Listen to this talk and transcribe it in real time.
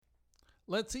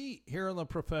Let's eat here on the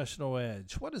Professional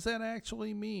Edge. What does that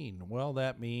actually mean? Well,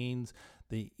 that means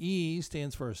the E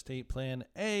stands for estate plan,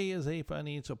 A is a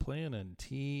financial plan, and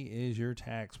T is your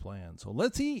tax plan. So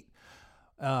let's eat.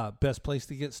 Best place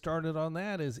to get started on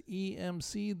that is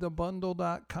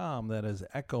emcthebundle.com. That is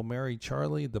Echo Mary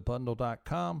Charlie,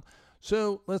 thebundle.com.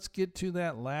 So let's get to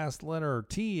that last letter,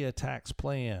 T, a tax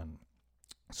plan.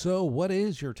 So what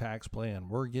is your tax plan?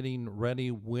 We're getting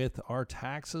ready with our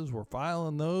taxes. We're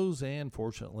filing those, and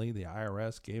fortunately, the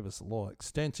IRS gave us a little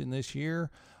extension this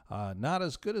year. Not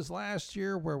as good as last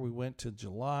year where we went to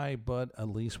July, but at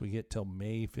least we get till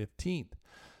May 15th.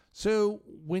 So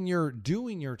when you're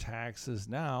doing your taxes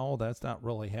now, that's not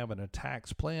really having a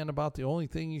tax plan. About the only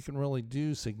thing you can really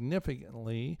do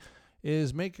significantly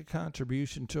is make a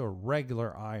contribution to a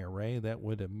regular IRA that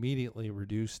would immediately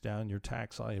reduce down your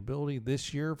tax liability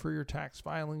this year for your tax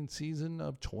filing season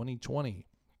of 2020.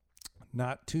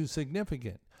 Not too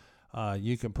significant.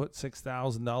 You can put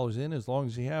 $6,000 in as long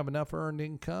as you have enough earned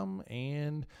income,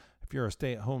 and if you're a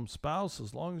stay-at-home spouse,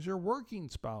 as long as your working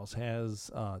spouse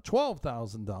has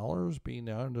 $12,000, being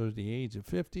under the age of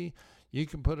 50, you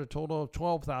can put a total of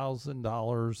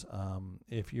 $12,000.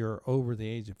 If you're over the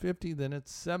age of 50, then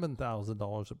it's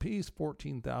 $7,000 a piece,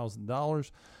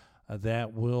 $14,000.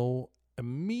 That will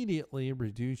immediately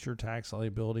reduce your tax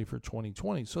liability for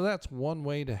 2020. So that's one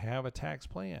way to have a tax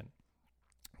plan.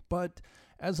 But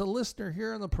as a listener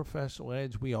here on the Professional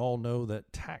Edge, we all know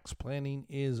that tax planning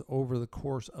is over the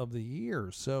course of the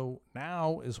year. So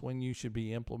now is when you should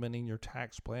be implementing your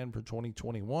tax plan for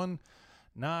 2021,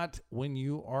 not when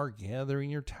you are gathering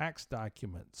your tax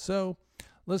documents. So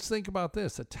let's think about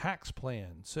this, a tax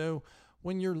plan. So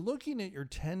when you're looking at your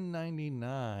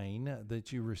 1099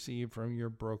 that you receive from your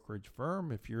brokerage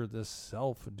firm, if you're this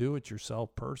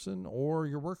do-it-yourself person or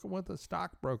you're working with a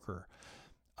stockbroker,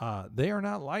 they are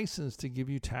not licensed to give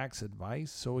you tax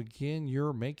advice. So again,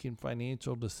 you're making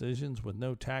financial decisions with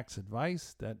no tax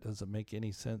advice. That doesn't make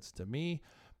any sense to me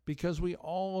because we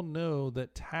all know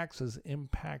that taxes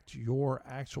impact your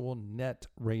actual net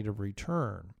rate of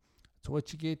return. It's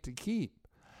what you get to keep.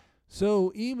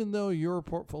 So even though your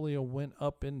portfolio went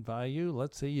up in value,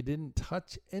 let's say you didn't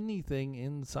touch anything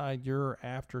inside your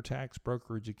after-tax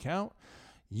brokerage account,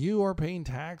 you are paying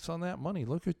tax on that money.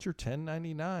 Look at your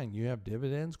 1099. You have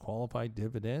dividends, qualified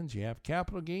dividends. You have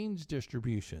capital gains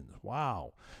distributions.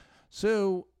 Wow.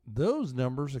 So those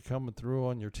numbers are coming through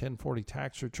on your 1040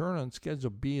 tax return on Schedule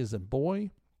B as in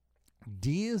boy,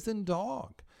 D as in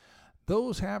dog.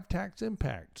 Those have tax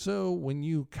impact. So when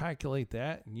you calculate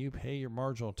that and you pay your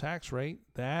marginal tax rate,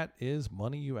 that is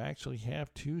money you actually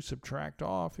have to subtract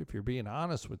off, if you're being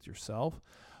honest with yourself,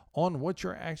 on what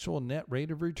your actual net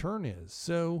rate of return is.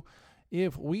 So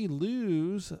if we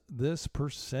lose this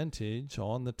percentage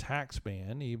on the tax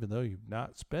band, even though you've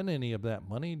not spent any of that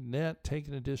money, net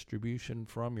taking a distribution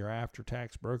from your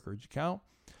after-tax brokerage account,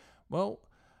 well,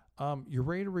 your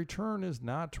rate of return is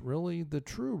not really the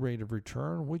true rate of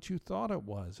return, which you thought it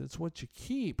was. It's what you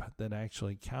keep that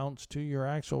actually counts to your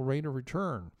actual rate of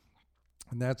return.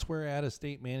 And that's where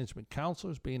out-of-state management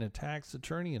counselors, being a tax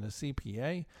attorney and a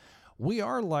CPA, we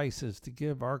are licensed to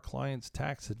give our clients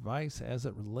tax advice as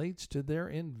it relates to their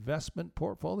investment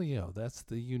portfolio. That's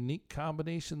the unique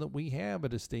combination that we have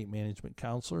at estate management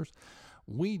counselors.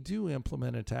 We do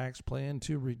implement a tax plan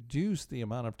to reduce the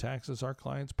amount of taxes our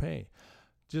clients pay.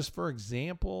 Just for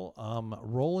example,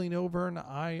 rolling over a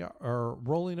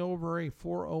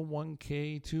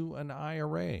 401k to an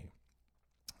IRA.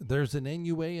 There's an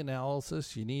NUA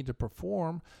analysis you need to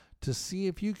perform to see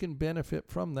if you can benefit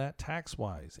from that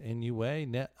tax-wise. NUA,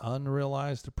 net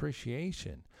unrealized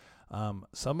appreciation.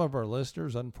 Some of our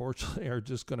listeners, unfortunately, are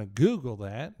just going to Google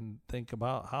that and think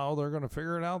about how they're going to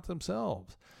figure it out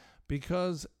themselves.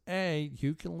 Because A,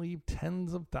 you can leave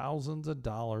tens of thousands of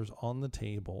dollars on the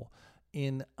table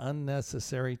in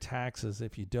unnecessary taxes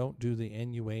if you don't do the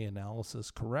NUA analysis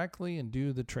correctly and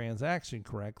do the transaction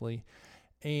correctly.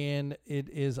 And it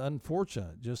is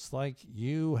unfortunate, just like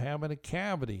you having a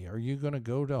cavity. Are you going to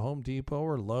go to Home Depot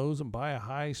or Lowe's and buy a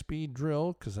high-speed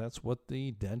drill, because that's what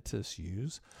the dentists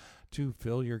use, to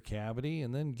fill your cavity,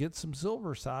 and then get some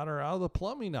silver solder out of the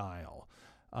plumbing aisle?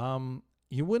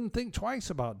 You wouldn't think twice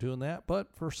about doing that,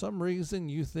 but for some reason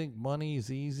you think money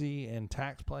is easy and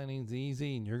tax planning is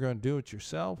easy and you're going to do it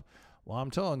yourself. Well,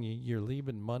 I'm telling you, you're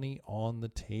leaving money on the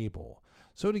table.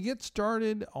 So to get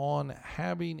started on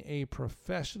having a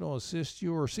professional assist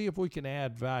you or see if we can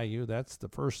add value, that's the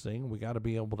first thing. We got to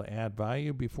be able to add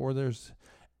value before there's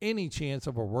any chance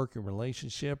of a working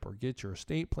relationship, or get your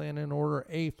estate plan in order,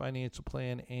 a financial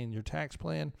plan, and your tax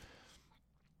plan.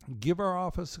 give our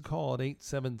office a call at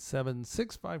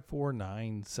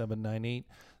 877-654-9798.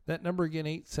 That number again,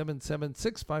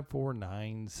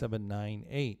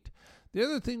 877-654-9798. The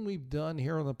other thing we've done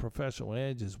here on the Professional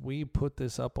Edge is we put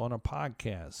this up on a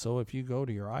podcast. So if you go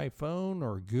to your iPhone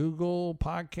or Google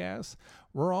Podcasts,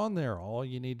 we're on there. All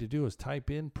you need to do is type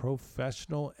in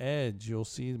Professional Edge. You'll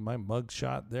see my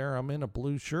mugshot there. I'm in a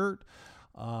blue shirt.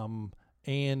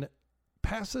 And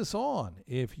pass this on.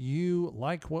 If you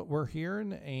like what we're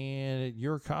hearing and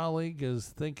your colleague is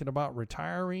thinking about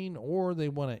retiring or they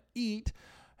want to eat,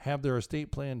 have their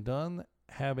estate plan done,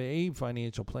 have a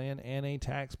financial plan and a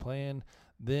tax plan,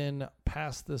 then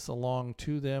pass this along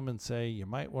to them and say, you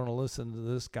might want to listen to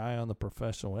this guy on the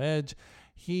Professional Edge.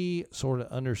 He sort of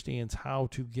understands how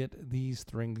to get these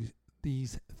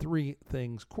three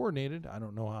things coordinated. I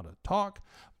don't know how to talk,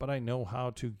 but I know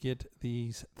how to get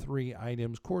these three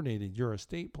items coordinated: your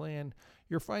estate plan,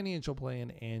 your financial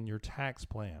plan, and your tax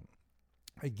plan.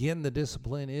 Again, the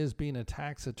discipline is being a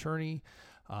tax attorney,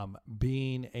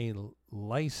 being a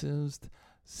licensed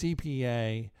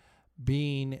CPA,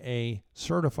 being a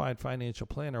certified financial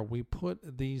planner. We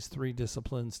put these three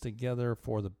disciplines together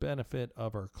for the benefit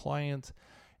of our clients.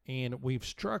 And we've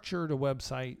structured a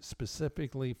website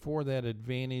specifically for that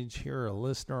advantage. Here, a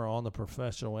listener on the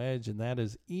Professional Edge, and that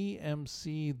is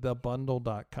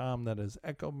emcthebundle.com. That is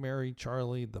Echo Mary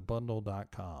Charlie,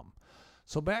 thebundle.com.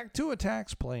 So back to a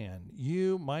tax plan.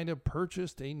 You might have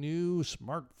purchased a new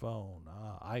smartphone.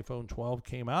 iPhone 12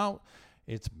 came out.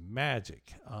 It's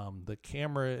magic. The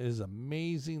camera is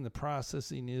amazing. The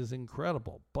processing is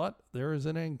incredible, but there is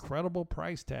an incredible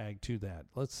price tag to that.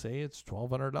 Let's say it's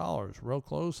 $1,200, real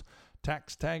close.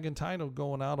 Tax tag and title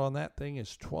going out on that thing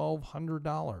is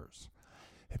 $1,200.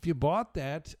 If you bought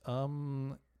that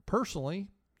personally,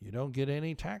 you don't get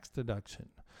any tax deduction.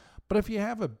 But if you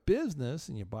have a business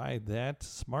and you buy that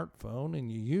smartphone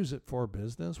and you use it for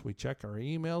business, we check our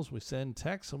emails, we send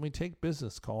texts, and we take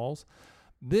business calls.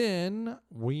 Then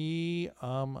we,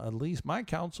 at least my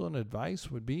counsel and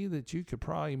advice would be that you could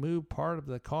probably move part of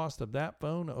the cost of that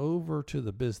phone over to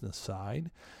the business side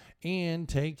and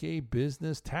take a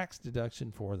business tax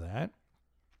deduction for that.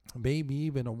 Maybe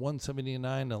even a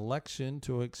 179 election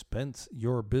to expense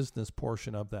your business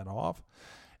portion of that off.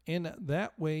 And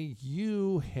that way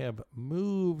you have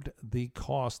moved the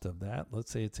cost of that.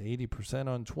 Let's say it's 80%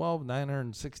 on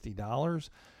 $960.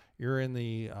 You're in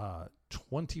the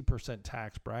 20%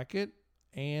 tax bracket,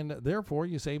 and therefore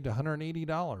you saved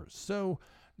 $180. So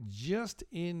just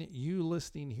in you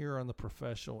listening here on the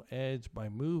Professional Edge, by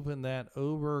moving that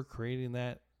over, creating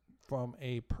that from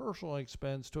a personal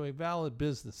expense to a valid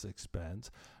business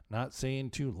expense, not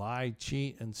saying to lie,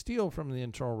 cheat, and steal from the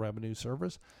Internal Revenue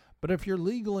Service, but if you're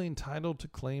legally entitled to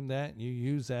claim that and you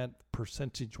use that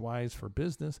percentage-wise for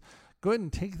business, go ahead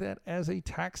and take that as a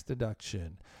tax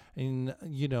deduction. And,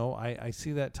 you know, I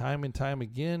see that time and time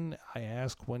again. I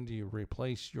ask, when do you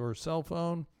replace your cell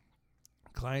phone?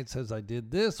 Client says, I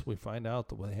did this. We find out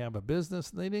that they have a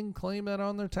business and they didn't claim that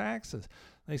on their taxes.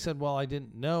 They said, well, I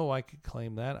didn't know I could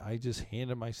claim that. I just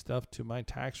handed my stuff to my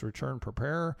tax return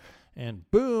preparer and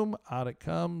boom, out it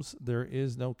comes. There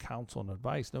is no counsel and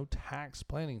advice, no tax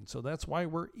planning. So that's why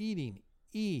we're eating.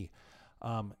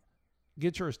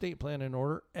 Get your estate plan in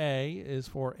order. A is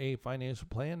for a financial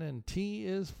plan, and T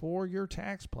is for your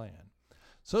tax plan.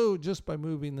 So just by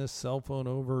moving this cell phone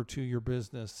over to your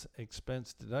business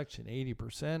expense deduction,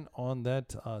 80% on that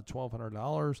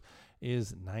 $1,200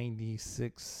 is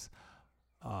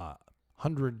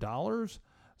 $9,600.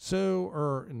 So,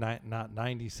 or not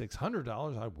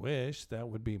 $9,600. I wish that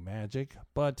would be magic,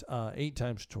 but 8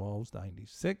 times 12 is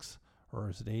 96, or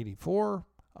is it 84?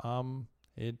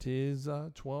 It is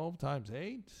 12 times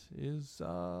 8 is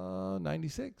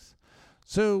 96.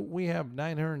 So we have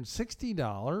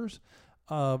 $960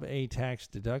 of a tax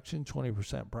deduction,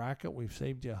 20% bracket. We've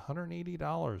saved you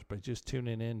 $180 by just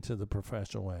tuning in to the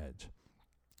Professional Edge.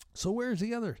 So where's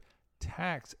the other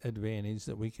tax advantage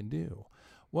that we can do?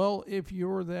 Well, if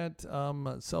you're that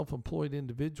self-employed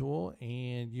individual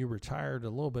and you retired a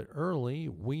little bit early,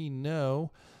 we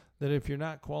know that if you're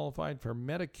not qualified for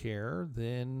Medicare,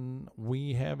 then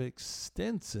we have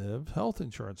extensive health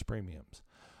insurance premiums.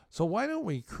 So why don't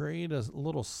we create a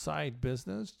little side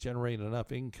business, generate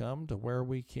enough income to where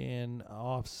we can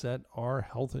offset our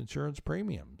health insurance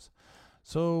premiums?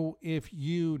 So if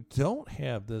you don't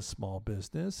have this small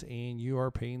business and you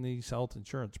are paying these health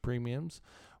insurance premiums,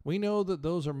 we know that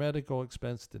those are medical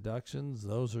expense deductions.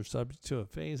 Those are subject to a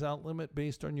phase-out limit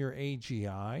based on your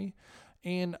AGI,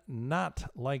 and not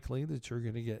likely that you're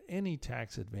going to get any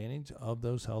tax advantage of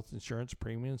those health insurance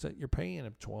premiums that you're paying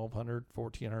of $1,200,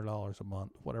 $1,400 a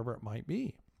month, whatever it might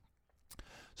be.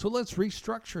 So let's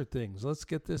restructure things. Let's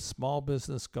get this small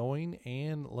business going,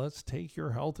 and let's take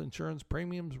your health insurance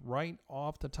premiums right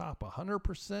off the top.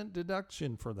 100%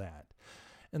 deduction for that.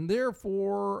 And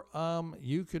therefore,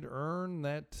 you could earn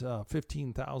that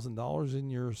 $15,000 in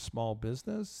your small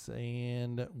business,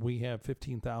 and we have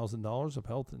 $15,000 of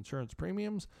health insurance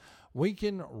premiums. We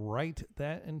can write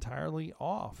that entirely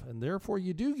off, and therefore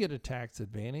you do get a tax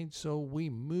advantage. So we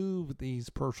move these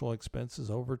personal expenses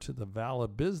over to the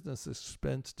valid business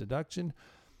expense deduction,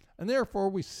 and therefore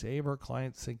we save our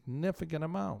clients significant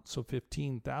amounts. So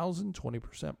 $15,000,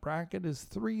 20% bracket is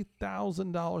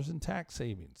 $3,000 in tax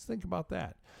savings. Think about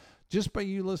that. Just by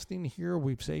you listening here,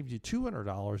 we've saved you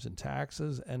 $200 in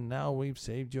taxes, and now we've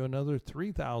saved you another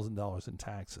 $3,000 in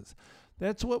taxes.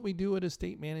 That's what we do at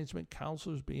Estate Management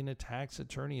Counselors, being a tax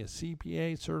attorney, a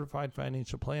CPA, certified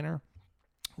financial planner.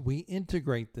 We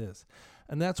integrate this.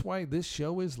 And that's why this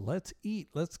show is Let's Eat.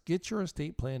 Let's get your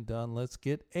estate plan done. Let's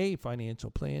get a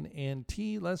financial plan. And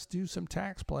T, let's do some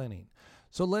tax planning.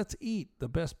 So let's eat. The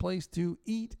best place to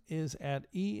eat is at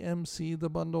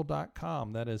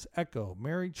emcthebundle.com. That is Echo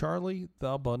Mary Charlie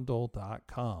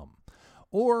thebundle.com.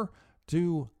 Or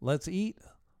to Let's Eat.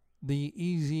 The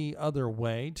easy other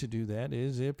way to do that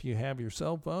is if you have your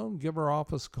cell phone, give our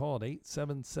office a call at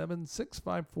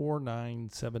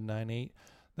 877-654-9798.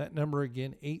 That number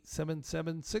again,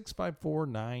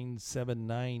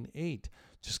 877-654-9798.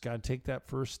 Just got to take that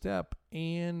first step,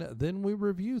 and then we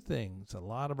review things. A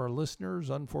lot of our listeners,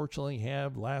 unfortunately,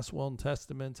 have last will and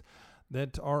testaments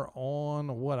that are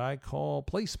on what I call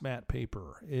placemat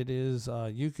paper. It is,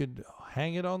 you could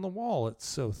hang it on the wall. It's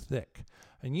so thick.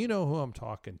 And you know who I'm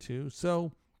talking to.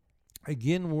 So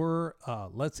again, we're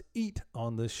Let's Eat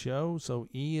on this show. So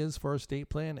E is for estate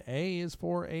plan, A is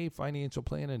for a financial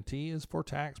plan, and T is for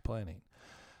tax planning.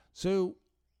 So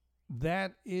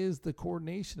that is the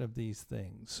coordination of these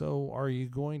things. So are you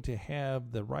going to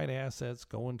have the right assets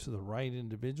going to the right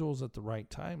individuals at the right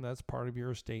time? That's part of your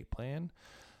estate plan.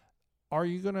 Are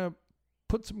you going to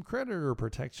put some creditor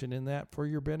protection in that for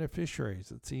your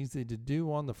beneficiaries? It's easy to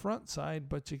do on the front side,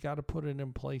 but you got to put it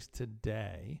in place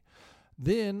today.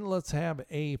 Then let's have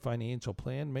a financial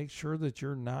plan. Make sure that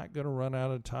you're not going to run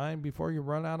out of time before you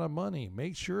run out of money.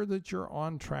 Make sure that you're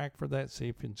on track for that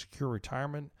safe and secure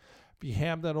retirement. If you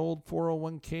have that old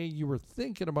 401k you were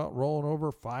thinking about rolling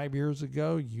over 5 years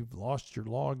ago, you've lost your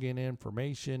login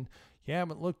information, you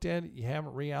haven't looked at it, you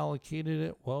haven't reallocated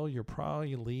it, well, you're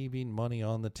probably leaving money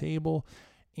on the table,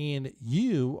 and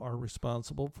you are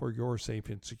responsible for your safe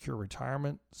and secure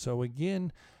retirement. So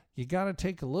again, you got to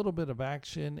take a little bit of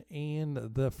action, and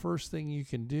the first thing you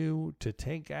can do to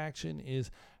take action is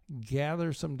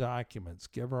gather some documents.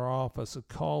 Give our office a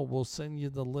call. We'll send you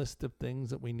the list of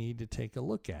things that we need to take a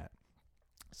look at.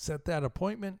 Set that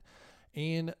appointment,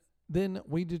 and then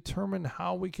we determine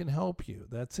how we can help you.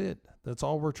 That's it. That's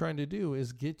all we're trying to do,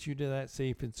 is get you to that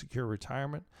safe and secure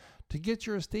retirement, to get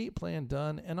your estate plan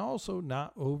done, and also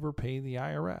not overpay the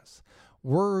IRS.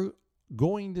 We're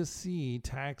going to see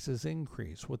taxes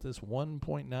increase with this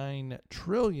 $1.9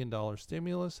 trillion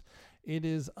stimulus. It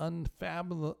is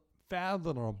unfathomable.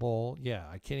 Yeah,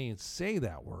 I can't even say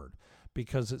that word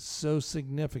because it's so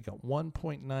significant.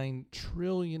 $1.9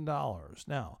 trillion.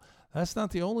 Now, that's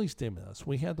not the only stimulus.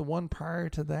 We had the one prior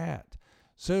to that.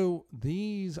 So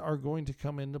these are going to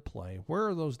come into play. Where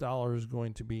are those dollars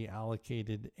going to be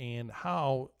allocated, and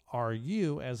how are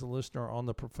you as a listener on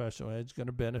the Professional Edge going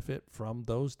to benefit from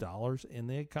those dollars in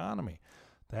the economy?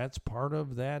 That's part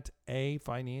of that A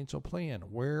financial plan.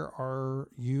 Where are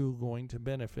you going to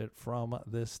benefit from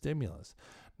this stimulus?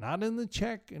 Not in the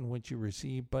check in which you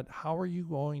receive, but how are you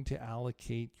going to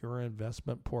allocate your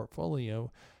investment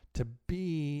portfolio to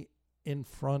be in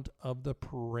front of the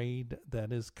parade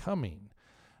that is coming?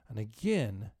 And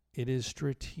again, it is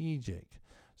strategic.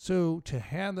 So to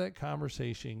have that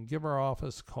conversation, give our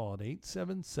office a call at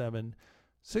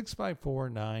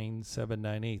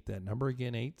 877-654-9798. That number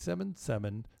again,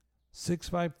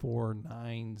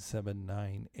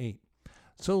 877-654-9798.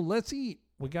 So let's eat.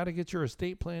 We got to get your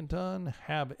estate plan done,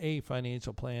 have a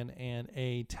financial plan, and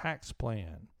a tax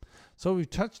plan. So we've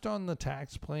touched on the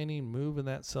tax planning, moving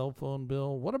that cell phone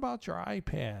bill. What about your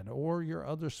iPad or your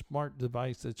other smart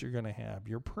device that you're going to have,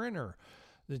 your printer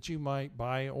that you might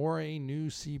buy, or a new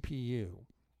CPU?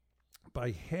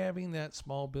 By having that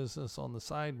small business on the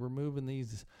side, we're moving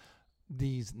these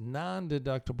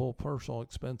non-deductible personal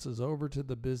expenses over to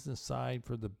the business side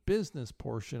for the business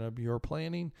portion of your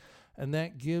planning, and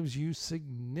that gives you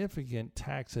significant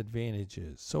tax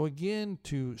advantages. So again,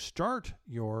 to start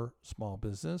your small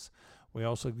business, we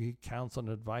also give counsel and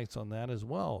advice on that as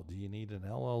well. Do you need an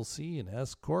LLC, an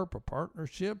S Corp, a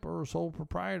partnership, or a sole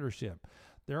proprietorship?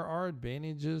 there are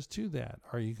advantages to that.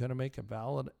 Are you going to make a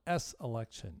valid S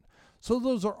election? So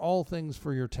those are all things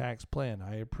for your tax plan.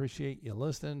 I appreciate you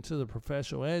listening to The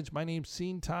Professional Edge. My name's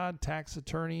Sean Todd, tax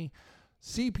attorney,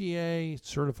 CPA,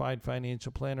 certified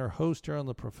financial planner, host here on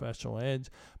The Professional Edge.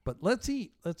 But let's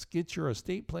eat. Let's get your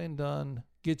estate plan done,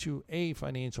 get you a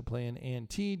financial plan, and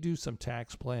do some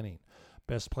tax planning.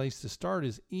 Best place to start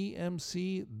is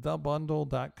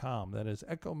emcthebundle.com. That is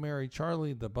Echo Mary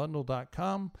Charlie,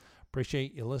 thebundle.com.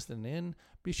 Appreciate you listening in.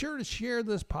 Be sure to share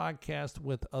this podcast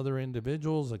with other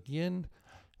individuals. Again,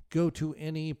 go to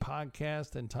any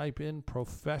podcast and type in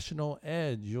Professional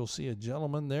Edge. You'll see a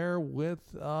gentleman there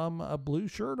with a blue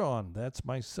shirt on. That's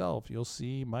myself. You'll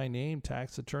see my name,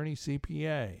 tax attorney,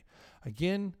 CPA.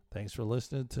 Again, thanks for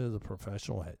listening to The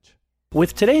Professional Edge.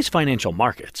 With today's financial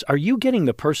markets, are you getting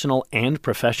the personal and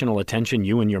professional attention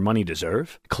you and your money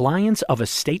deserve? Clients of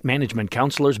estate management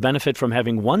counselors benefit from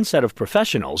having one set of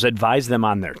professionals advise them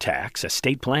on their tax,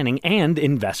 estate planning, and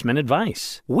investment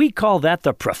advice. We call that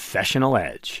the Professional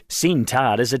Edge. Sean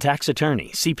Todd is a tax attorney,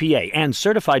 CPA, and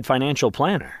certified financial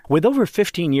planner. With over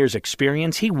 15 years'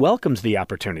 experience, he welcomes the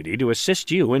opportunity to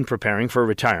assist you in preparing for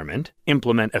retirement,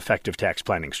 implement effective tax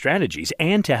planning strategies,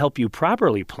 and to help you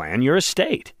properly plan your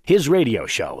estate. His radio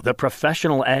show, The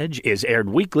Professional Edge, is aired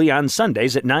weekly on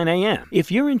Sundays at 9 a.m.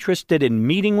 If you're interested in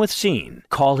meeting with Sean,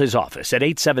 call his office at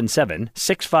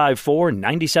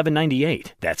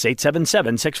 877-654-9798. That's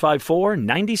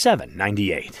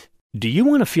 877-654-9798. Do you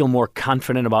want to feel more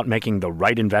confident about making the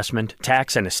right investment,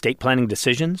 tax, and estate planning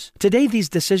decisions? Today, these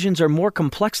decisions are more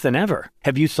complex than ever.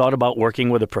 Have you thought about working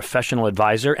with a professional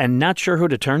advisor and not sure who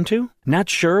to turn to? Not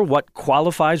sure what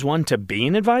qualifies one to be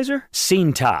an advisor?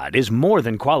 Sean Todd is more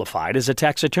than qualified as a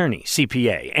tax attorney,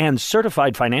 CPA, and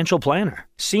certified financial planner.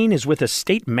 Sean is with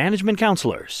Estate Management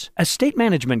Counselors. Estate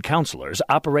Management Counselors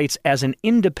operates as an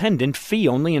independent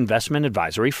fee-only investment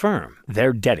advisory firm.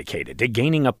 They're dedicated to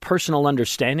gaining a personal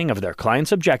understanding of their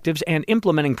clients' objectives and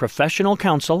implementing professional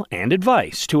counsel and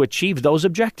advice to achieve those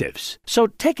objectives. So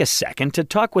take a second to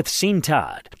talk with Sean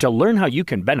Todd to learn how you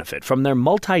can benefit from their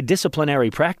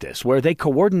multidisciplinary practice where they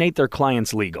coordinate their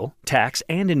clients' legal, tax,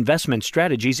 and investment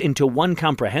strategies into one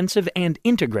comprehensive and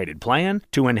integrated plan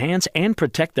to enhance and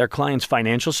protect their clients'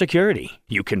 financial security.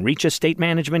 You can reach Estate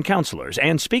Management Counselors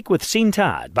and speak with Sean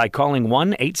Todd by calling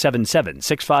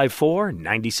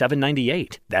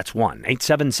 1-877-654-9798. That's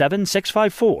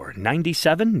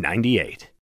 1-877-654-9798.